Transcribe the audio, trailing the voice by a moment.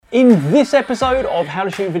In this episode of How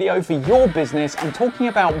to Shoot Video for Your Business, I'm talking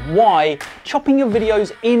about why chopping your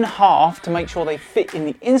videos in half to make sure they fit in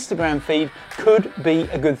the Instagram feed could be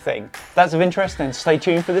a good thing. If that's of interest, then stay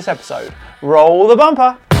tuned for this episode. Roll the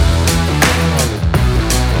bumper!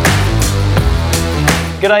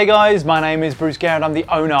 G'day guys, my name is Bruce Garrett. I'm the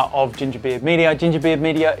owner of Gingerbeard Media. Gingerbeard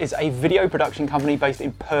Media is a video production company based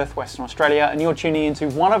in Perth, Western Australia, and you're tuning into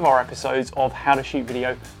one of our episodes of How to Shoot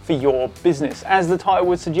Video for Your Business. As the title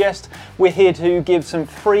would suggest, we're here to give some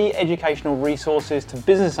free educational resources to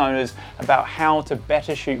business owners about how to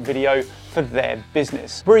better shoot video for their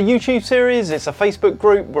business. We're a YouTube series, it's a Facebook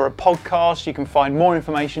group, we're a podcast. You can find more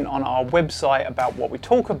information on our website about what we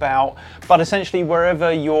talk about, but essentially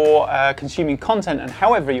wherever you're consuming content and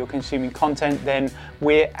however you're consuming content, then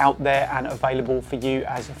we're out there and available for you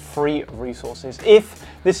as free resources. If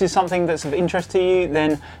this is something that's of interest to you,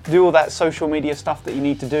 then do all that social media stuff that you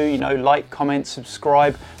need to do, you know, like, comment,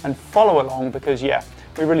 subscribe, and follow along, because yeah,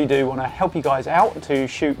 we really do want to help you guys out to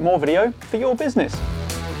shoot more video for your business.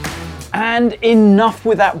 And enough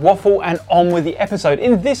with that waffle and on with the episode.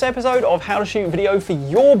 In this episode of How to Shoot Video for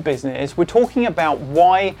Your Business, we're talking about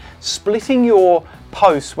why splitting your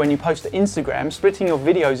posts when you post to Instagram, splitting your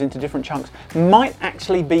videos into different chunks, might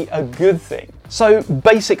actually be a good thing. So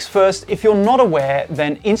basics first, if you're not aware,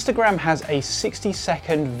 then Instagram has a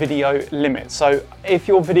 60-second video limit. So if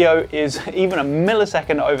your video is even a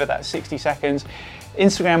millisecond over that 60 seconds,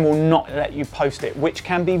 Instagram will not let you post it, which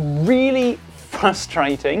can be really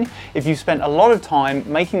frustrating if you spent a lot of time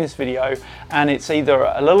making this video and it's either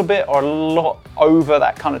a little bit or a lot over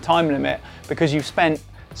that kind of time limit because you've spent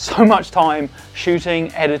so much time shooting,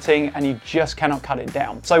 editing, and you just cannot cut it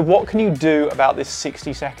down. So what can you do about this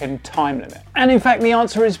 60-second time limit? And in fact, the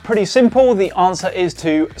answer is pretty simple. The answer is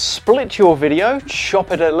to split your video,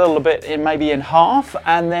 chop it a little bit, maybe in half,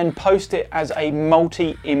 and then post it as a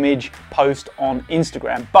multi-image post on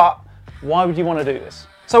Instagram. But why would you want to do this?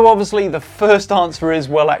 So obviously the first answer is,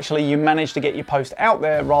 well, actually you managed to get your post out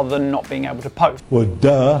there rather than not being able to post. Well,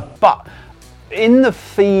 duh. But in the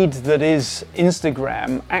feed that is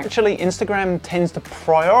Instagram, actually Instagram tends to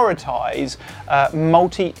prioritize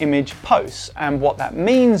multi-image posts. And what that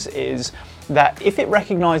means is that if it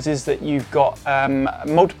recognizes that you've got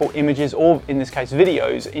multiple images, or in this case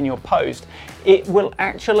videos, in your post, it will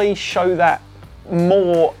actually show that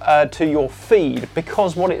more to your feed,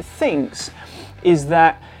 because what it thinks is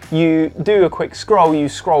that you do a quick scroll, you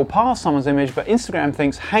scroll past someone's image, but Instagram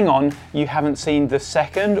thinks, hang on, you haven't seen the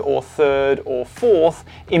second or third or fourth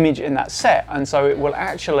image in that set. And so it will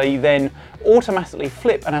actually then automatically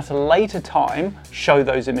flip and at a later time show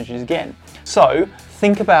those images again. So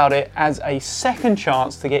think about it as a second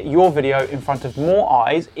chance to get your video in front of more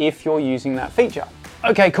eyes if you're using that feature.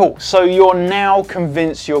 Okay, cool. So you're now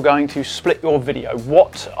convinced you're going to split your video.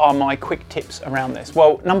 What are my quick tips around this?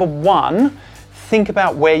 Well, number one, think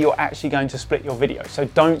about where you're actually going to split your video. So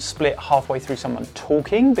don't split halfway through someone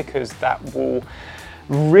talking, because that will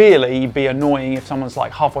really be annoying if someone's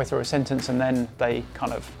like halfway through a sentence and then they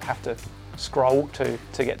kind of have to scroll to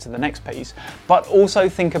get to the next piece. But also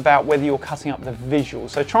think about whether you're cutting up the visual.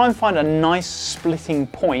 So try and find a nice splitting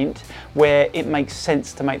point where it makes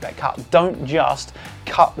sense to make that cut. Don't just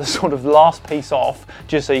cut the sort of last piece off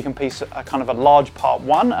just so you can piece a kind of a large part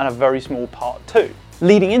one and a very small part two.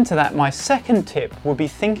 Leading into that, my second tip would be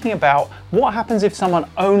thinking about what happens if someone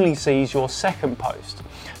only sees your second post.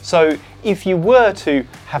 So if you were to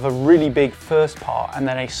have a really big first part and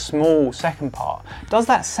then a small second part, does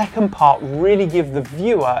that second part really give the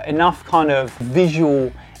viewer enough kind of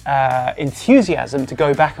visual enthusiasm to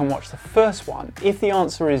go back and watch the first one? If the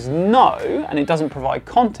answer is no, and it doesn't provide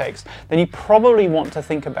context, then you probably want to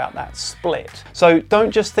think about that split. So don't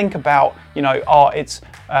just think about, you know, oh, it's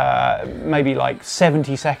maybe like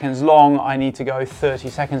 70 seconds long, I need to go 30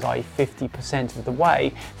 seconds, i.e. 50% of the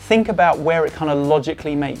way. Think about where it kind of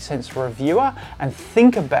logically makes sense for a viewer, and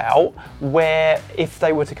think about where, if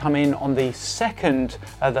they were to come in on the second,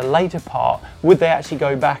 the later part, would they actually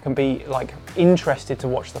go back and be like interested to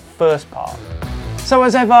watch the first part? So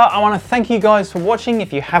as ever, I want to thank you guys for watching.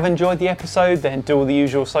 If you have enjoyed the episode, then do all the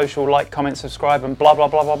usual social, like, comment, subscribe, and blah, blah,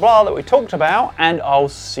 blah, blah, blah that we talked about, and I'll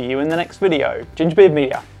see you in the next video. Gingerbeard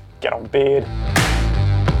Media, get on beard.